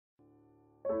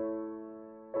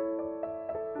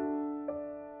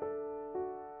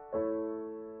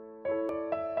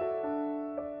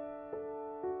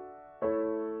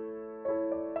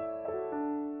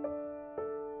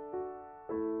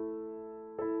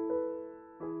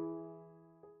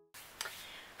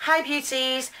Hi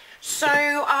beauties. So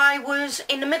I was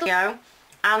in the middle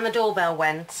and the doorbell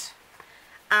went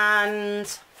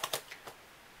and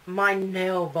my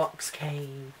nail box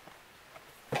came.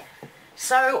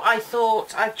 So I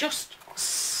thought I've just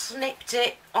snipped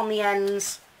it on the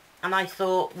ends and I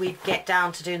thought we'd get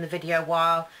down to doing the video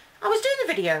while I was doing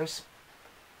the videos.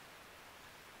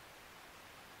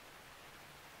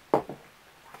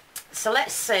 So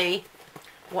let's see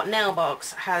what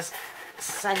Nailbox has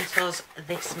sent us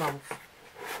this month.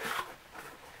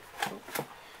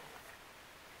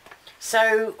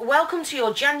 So, welcome to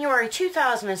your January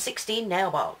 2016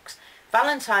 Nailbox.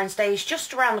 Valentine's Day is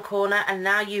just around the corner and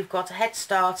now you've got a head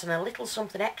start and a little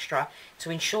something extra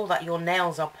to ensure that your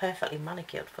nails are perfectly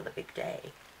manicured for the big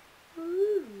day.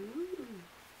 Ooh.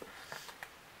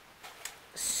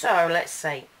 So, let's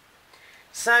see.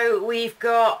 So, we've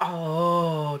got...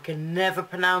 oh, I can never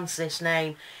pronounce this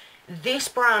name. This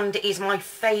brand is my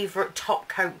favourite top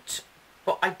coat,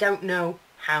 but I don't know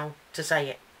how to say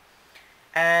it.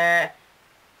 Yeah.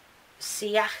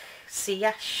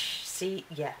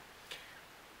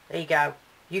 There you go.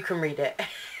 You can read it.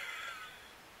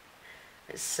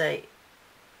 Let's see.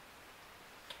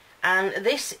 And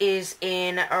this is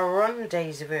in a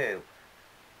rendezvous.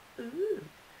 Ooh.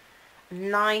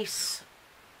 Nice,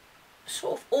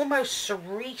 sort of almost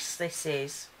cerise this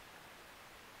is.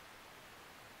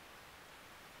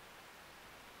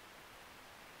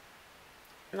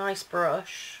 Nice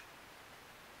brush.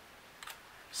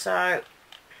 So,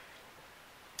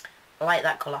 I like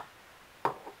that colour.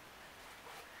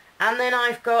 And then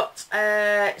I've got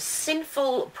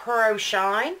Sinful Pro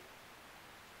Shine.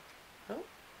 Oh.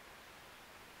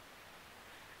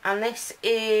 And this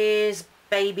is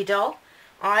Baby Doll.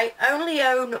 I only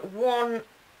own one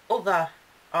other.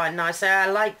 Oh, nice.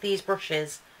 I like these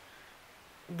brushes.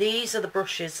 These are the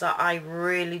brushes that I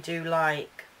really do like.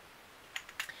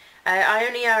 I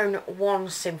only own one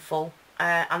Sinful,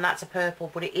 and that's a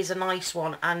purple, but it is a nice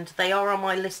one, and they are on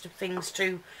my list of things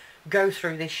to go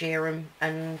through this year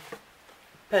and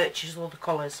purchase all the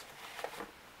colours.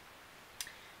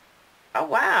 Oh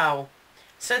wow!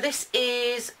 So this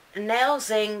is Nails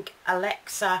Inc.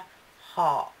 Alexa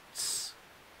Hearts.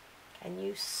 Can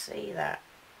you see that?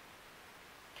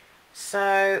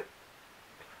 So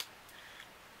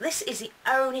this is the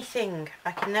only thing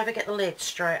I can never get the lid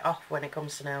straight off when it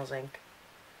comes to Nails Inc.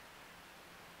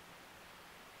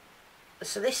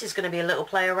 So this is going to be a little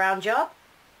play around job.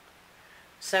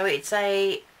 So it's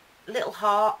a little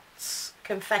hearts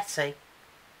confetti.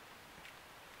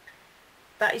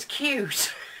 That is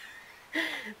cute.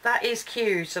 That is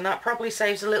cute, and that probably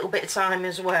saves a little bit of time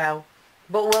as well.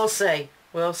 But we'll see.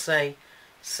 We'll see.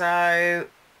 So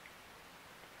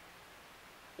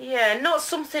yeah, not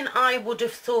something I would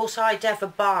have thought I'd ever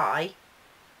buy,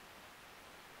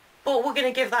 but we're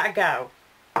going to give that a go.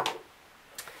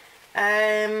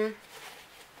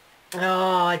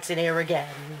 Oh, it's in here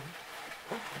again.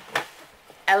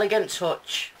 Elegant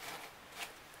Touch.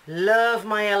 Love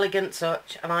my Elegant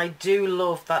Touch, and I do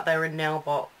love that they're in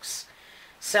Nailbox.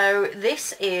 So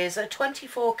this is a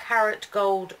 24 karat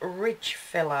gold ridge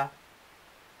filler.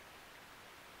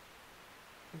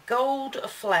 Gold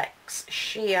Flex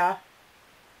Sheer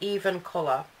Even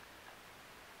Colour.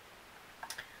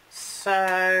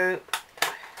 So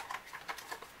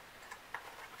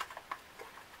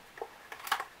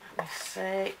let me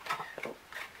see. Oh.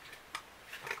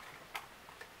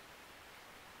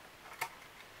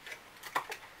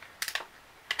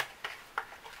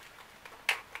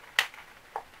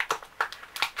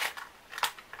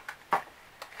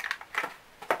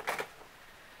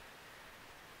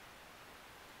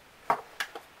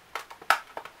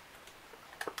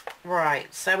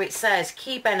 Right, so it says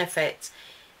key benefits: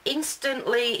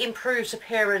 instantly improves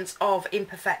appearance of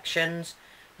imperfections,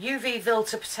 UV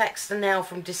filter protects the nail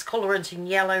from discolorant and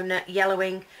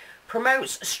yellowing,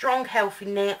 promotes strong healthy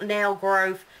nail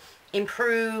growth,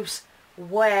 improves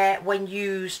wear when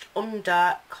used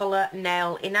under colour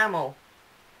nail enamel.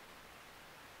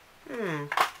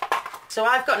 So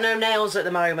I've got no nails at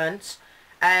the moment.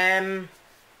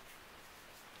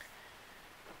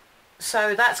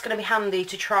 So that's going to be handy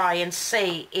to try and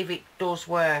see if it does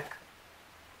work.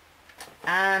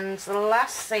 And the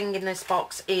last thing in this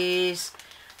box is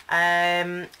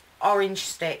orange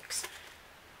sticks.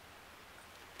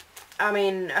 I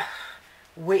mean,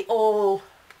 we all,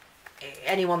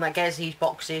 anyone that gets these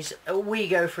boxes, we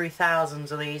go through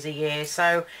thousands of these a year.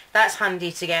 So that's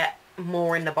handy to get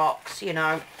more in the box, you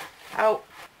know. Oh,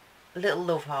 little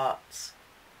love hearts.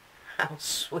 How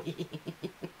sweet.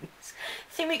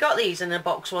 I think we got these in a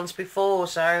box once before,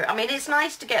 so I mean it's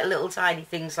nice to get little tiny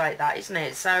things like that, isn't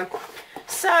it? So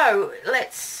So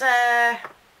let's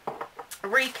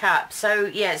recap. So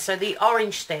yeah, so the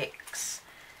orange sticks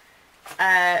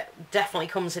definitely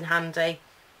comes in handy.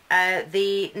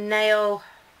 The nail,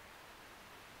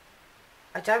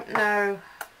 I don't know,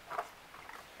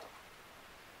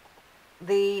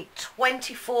 the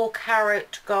 24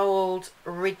 karat gold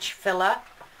ridge filler,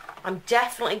 I'm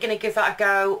definitely going to give that a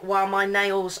go while my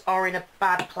nails are in a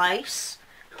bad place.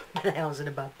 Nails in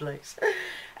a bad place.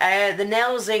 The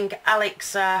Nailzing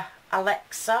Alexa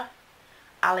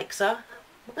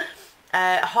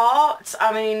heart,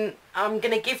 I mean, I'm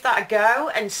going to give that a go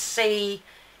and see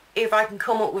if I can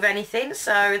come up with anything,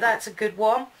 so that's a good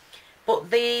one. But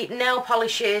the nail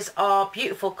polishes are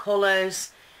beautiful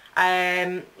colours,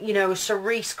 you know, a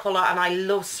cerise colour, and I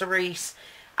love cerise,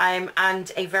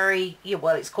 and a very, yeah,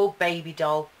 well, it's called baby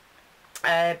doll,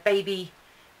 baby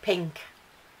pink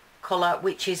colour,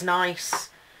 which is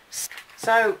nice.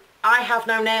 So I have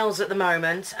no nails at the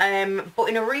moment, but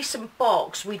in a recent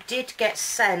box we did get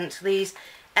sent these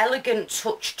Elegant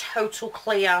Touch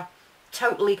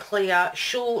totally clear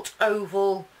short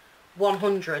oval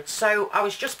 100. So I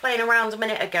was just playing around a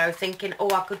minute ago thinking,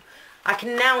 oh, I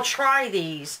can now try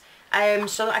these,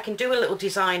 so that I can do a little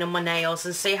design on my nails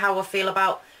and see how I feel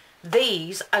about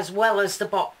these as well as the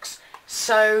box.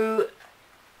 So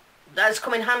that's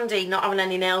come in handy, not having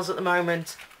any nails at the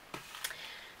moment.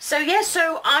 So yeah,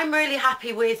 so I'm really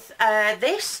happy with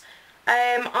this.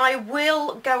 I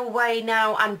will go away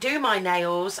now and do my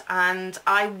nails, and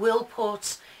I will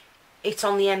put it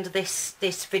on the end of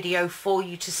this video for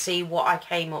you to see what I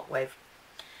came up with.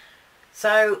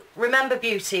 So remember,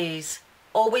 beauties,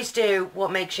 always do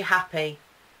what makes you happy.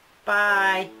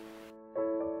 Bye.